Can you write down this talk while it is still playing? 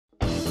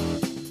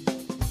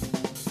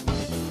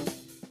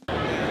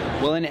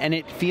Well, and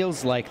it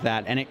feels like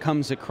that, and it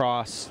comes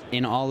across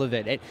in all of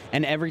it.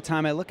 And every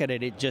time I look at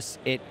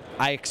it,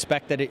 I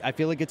expect that I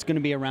feel like it's going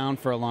to be around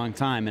for a long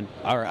time,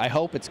 or I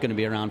hope it's going to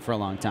be around for a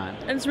long time.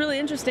 And it's really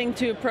interesting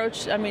to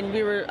approach. I mean,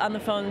 we were on the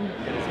phone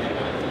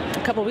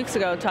a couple weeks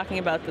ago talking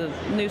about the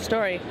new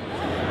story,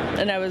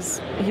 and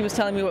he was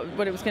telling me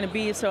what it was going to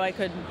be, so I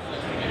could,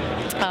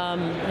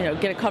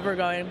 get a cover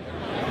going.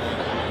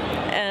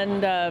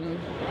 And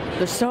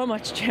there's so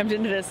much jammed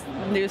into this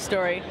new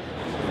story,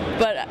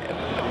 but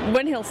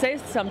when he'll say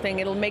something,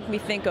 it'll make me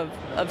think of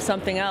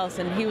something else.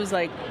 And he was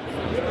like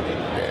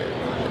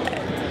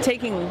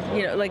taking,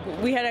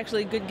 we had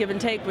actually good give and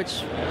take,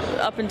 which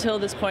up until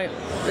this point,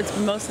 it's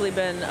mostly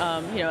been,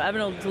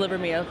 Evan will deliver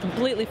me a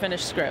completely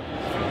finished script.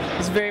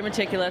 He's very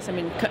meticulous. I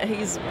mean,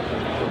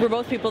 we're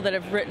both people that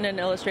have written and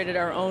illustrated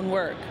our own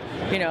work.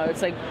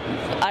 It's like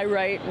I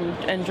write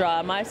and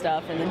draw my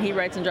stuff, and then he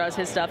writes and draws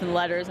his stuff in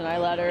letters, and I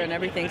letter and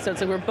everything. So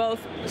it's like we're both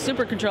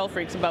super control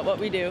freaks about what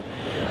we do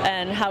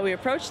and how we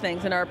approach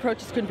things, and our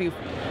approaches couldn't be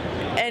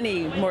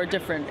any more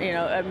different.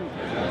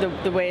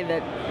 The way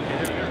that,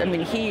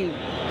 he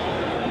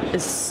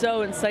is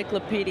so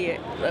encyclopedic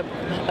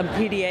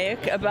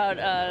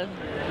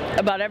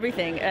about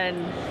everything. And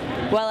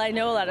while I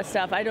know a lot of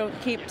stuff, I don't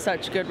keep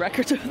such good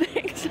records of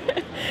things.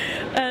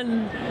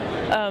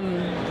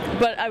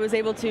 But I was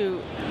able to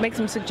make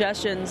some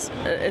suggestions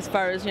as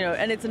far as,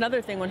 and it's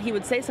another thing, when he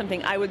would say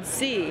something, I would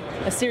see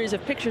a series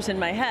of pictures in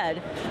my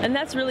head, and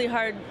that's really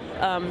hard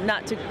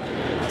not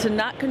to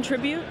not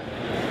contribute.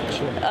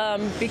 Sure.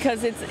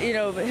 Because it's,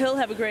 he'll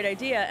have a great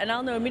idea, and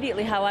I'll know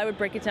immediately how I would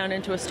break it down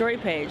into a story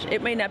page.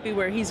 It may not be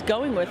where he's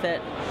going with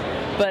it,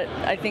 but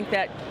I think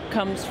that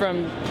comes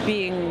from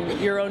being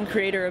your own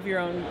creator of your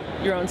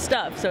own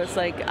stuff. So it's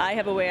like I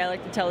have a way I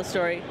like to tell a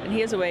story, and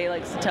he has a way he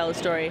likes to tell a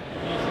story.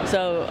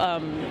 So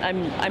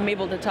I'm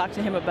able to talk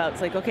to him about,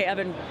 it's like, okay,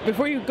 Evan,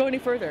 before you go any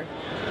further,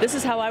 this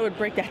is how I would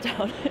break that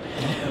down,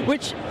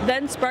 which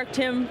then sparked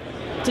him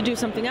to do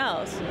something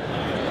else.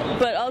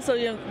 But also,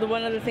 the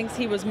one of the things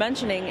he was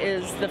mentioning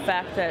is the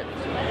fact that,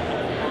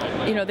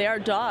 they are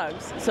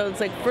dogs. So it's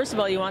like, first of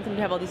all, you want them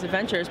to have all these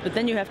adventures, but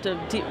then you have to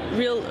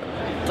deal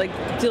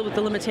with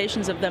the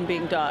limitations of them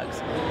being dogs,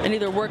 and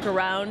either work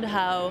around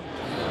how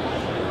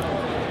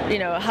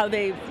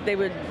they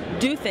would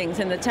do things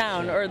in the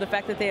town, or the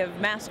fact that they have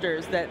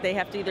masters that they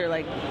have to either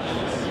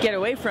get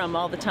away from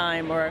all the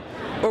time, or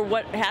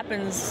what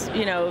happens,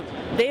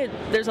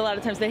 there's a lot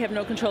of times they have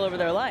no control over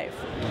their life,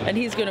 and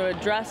he's going to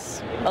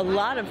address a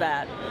lot of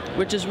that,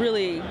 which is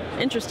really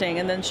interesting,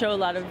 and then show a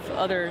lot of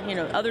other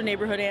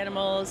neighborhood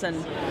animals, and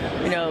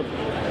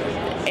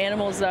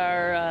animals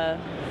are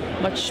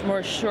much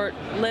more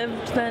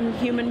short-lived than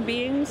human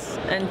beings,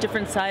 and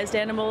different sized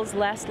animals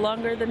last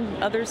longer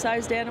than other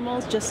sized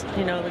animals. Just,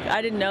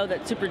 I didn't know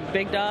that super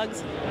big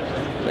dogs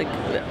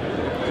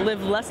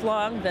live less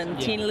long than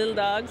teeny little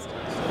dogs.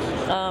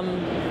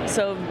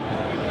 So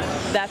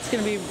that's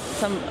going to be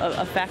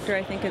a factor,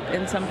 I think,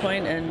 in some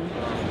point, and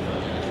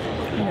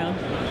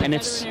and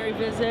veterinary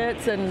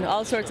visits and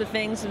all sorts of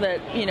things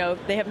that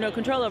they have no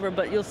control over,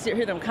 but you'll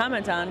hear them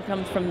comment on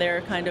come from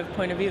their kind of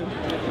point of view.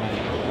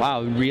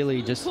 Wow,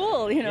 really just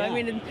cool. Yeah.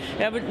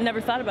 I would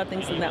never thought about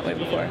things in that way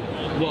before.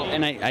 Well,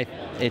 and I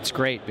it's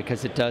great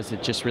because it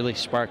just really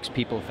sparks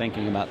people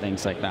thinking about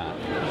things like that.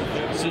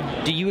 So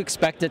do you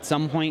expect at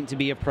some point to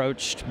be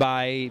approached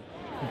by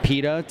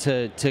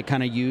PETA to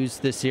kind of use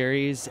the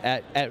series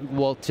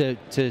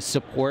to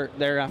support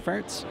their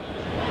efforts?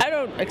 I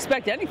don't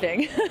expect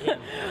anything.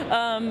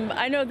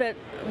 I know that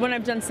when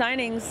I've done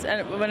signings,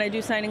 and when I do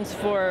signings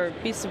for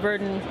Beasts of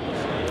Burden,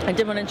 I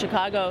did one in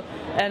Chicago,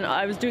 and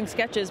I was doing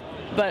sketches,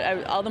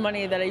 but all the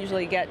money that I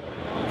usually get,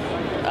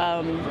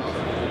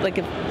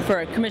 for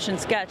a commissioned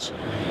sketch,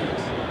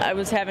 I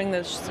was having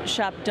the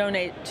shop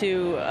donate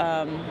to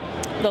one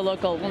of the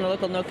local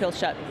no-kill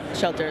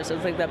shelters. So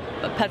it's like the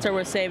Pets Are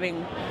Worth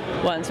Saving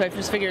one. So I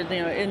just figured,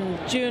 in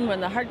June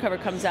when the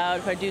hardcover comes out,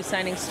 if I do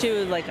signings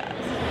too,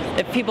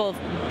 if people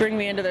bring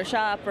me into their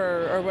shop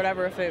or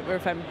whatever,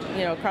 if I'm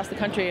across the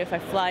country, if I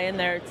fly in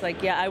there, it's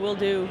like, yeah, I will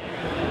do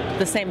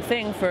the same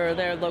thing for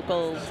their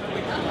local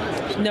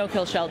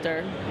no-kill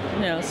shelter.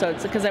 So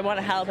it's because I want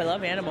to help. I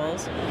love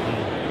animals.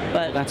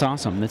 But that's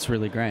awesome. That's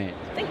really great.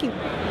 Thank you.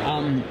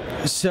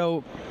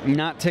 So,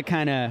 not to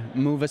kind of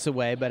move us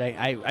away, but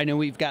I know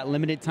we've got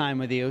limited time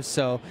with you,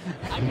 so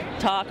I can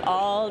talk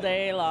all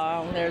day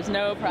long. There's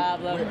no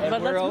problem.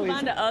 But let's move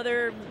on to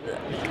other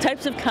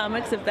types of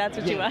comics if that's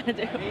what you want to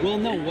do. Well,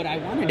 no, what I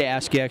wanted to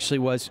ask you actually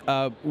was,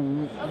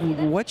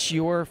 what's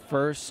your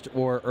first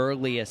or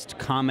earliest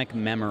comic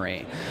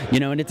memory?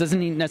 And it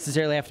doesn't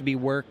necessarily have to be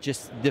work,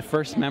 just the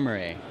first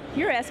memory.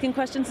 You're asking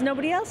questions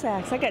nobody else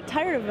asks. I got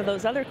tired of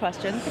those other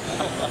questions.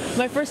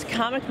 My first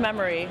comic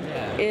memory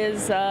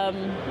is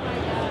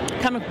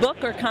comic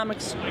book or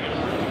comics?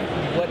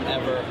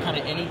 Whatever, kind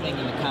of anything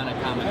in the kind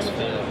of comics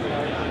field.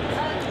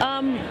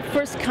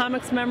 First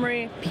comics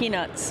memory,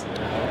 Peanuts.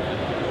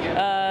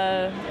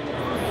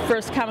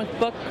 First comic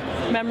book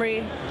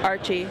memory,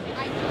 Archie.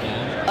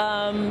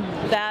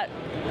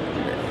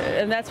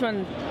 And and that's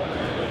when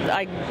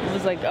I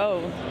was like,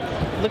 oh,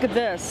 look at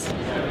this.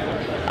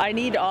 I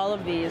need all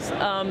of these.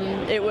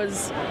 There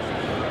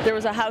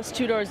was a house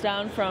 2 doors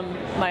down from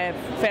my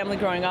family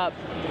growing up,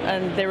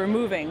 and they were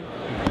moving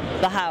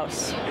the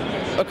house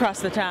across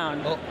the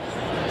town. Oh.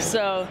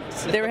 So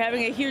they were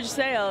having a huge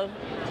sale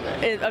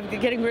of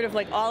getting rid of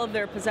like all of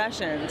their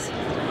possessions.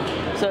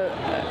 So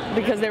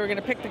because they were going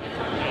to pick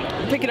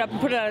it up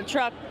and put it on a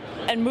truck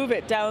and move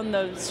it down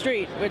the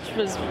street, which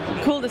was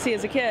cool to see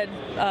as a kid.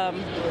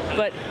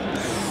 But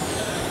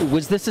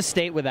was this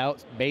estate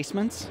without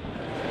basements?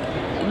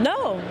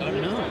 No.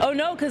 Oh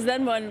no, because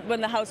then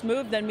when the house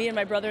moved, then me and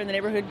my brother and the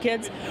neighborhood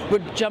kids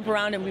would jump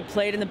around and we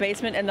played in the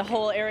basement, and the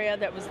whole area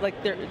that was like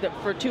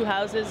for 2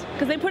 houses,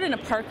 because they put in a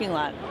parking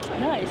lot.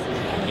 Nice.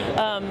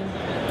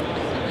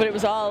 But it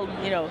was all,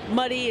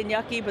 muddy and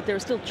yucky, but there were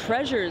still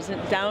treasures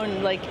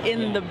down like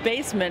in the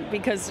basement,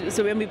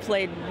 so when we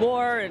played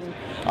war and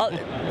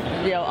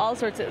all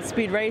sorts of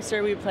Speed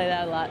Racer, we would play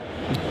that a lot.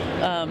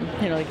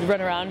 Like you run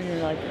around and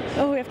you're like,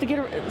 oh, we have to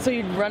get, so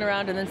you'd run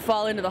around and then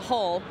fall into the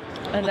hole,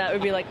 and that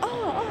would be like,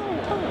 oh.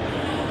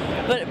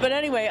 But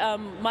anyway,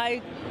 my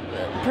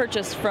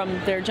purchase from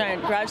their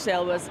giant garage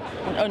sale was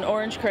an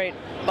orange crate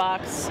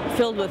box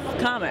filled with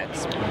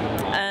comics,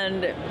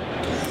 and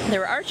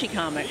there were Archie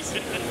comics,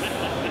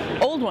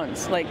 old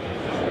ones like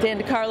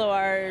Dan DeCarlo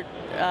art,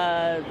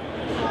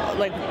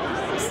 like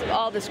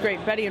all this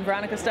great Betty and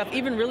Veronica stuff,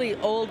 even really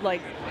old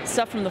like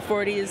stuff from the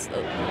 40s,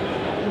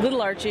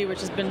 Little Archie, which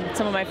has been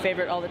some of my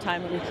favorite all the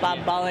time, with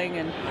Bob Balling,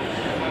 and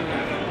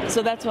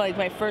so that's like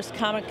my first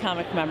comic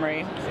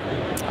memory.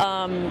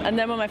 And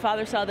then when my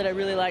father saw that I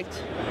really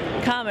liked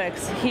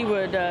comics, he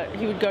would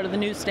go to the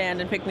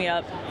newsstand and pick me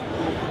up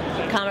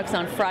comics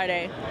on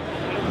Friday.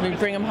 We'd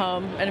bring them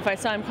home, and if I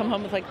saw him come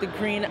home with like the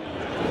green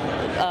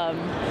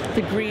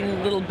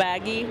little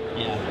baggie,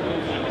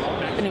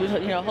 and he would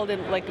hold it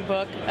like a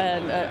book,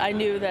 and I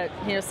knew that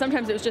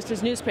sometimes it was just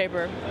his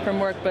newspaper from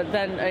work, but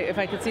then if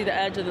I could see the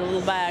edge of the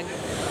little bag,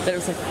 that it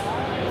was like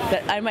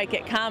that I might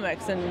get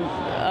comics. And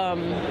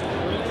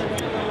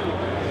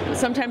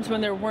sometimes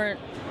when there weren't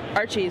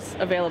Archies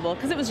available,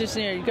 because it was just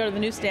you'd go to the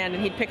newsstand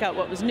and he'd pick out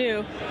what was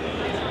new.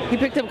 He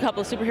picked up a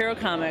couple of superhero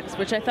comics,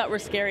 which I thought were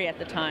scary at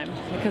the time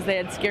because they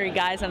had scary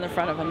guys on the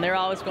front of them. They were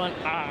always going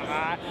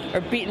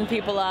or beating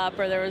people up,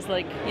 or there was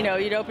like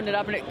you'd open it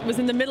up and it was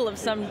in the middle of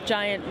some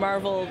giant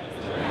Marvel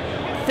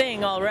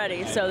thing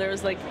already, so there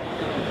was like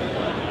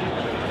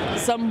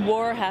some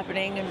war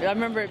happening. And I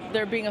remember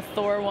there being a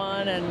Thor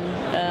one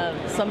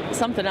and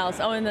something else.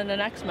 Oh, and then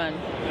an X-Men.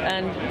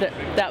 And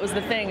that was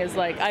the thing, is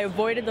like I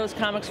avoided those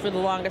comics for the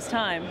longest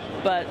time,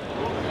 but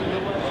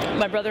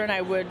my brother and I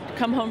would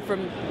come home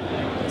from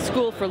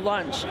school for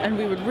lunch and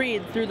we would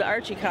read through the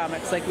Archie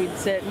comics. Like we'd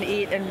sit and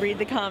eat and read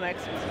the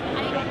comics.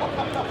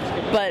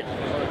 But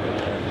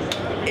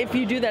if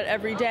you do that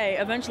every day,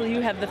 eventually you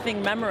have the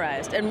thing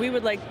memorized. And we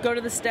would like go to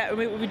the what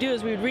we would do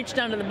is we would reach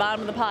down to the bottom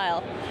of the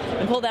pile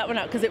and pull that one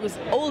out because it was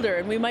older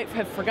and we might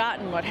have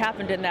forgotten what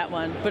happened in that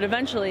one. But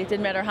eventually, it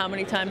didn't matter how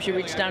many times you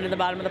reached down to the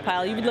bottom of the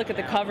pile, you would look at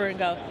the cover and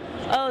go,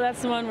 oh,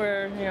 that's the one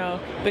where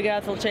Big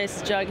Ethel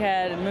chases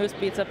Jughead and Moose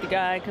beats up the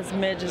guy because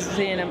Midge is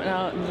seeing him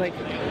out. And like,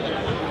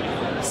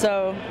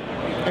 so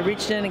I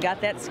reached in and got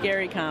that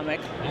scary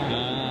comic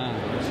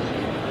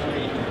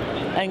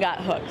and got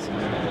hooked.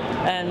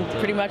 And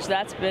pretty much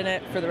that's been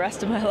it for the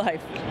rest of my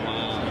life.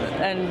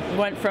 And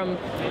went from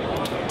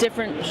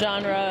different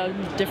genre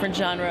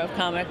of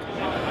comic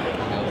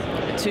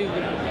to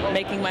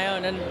making my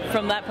own. And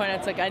from that point,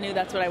 it's like I knew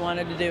that's what I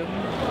wanted to do.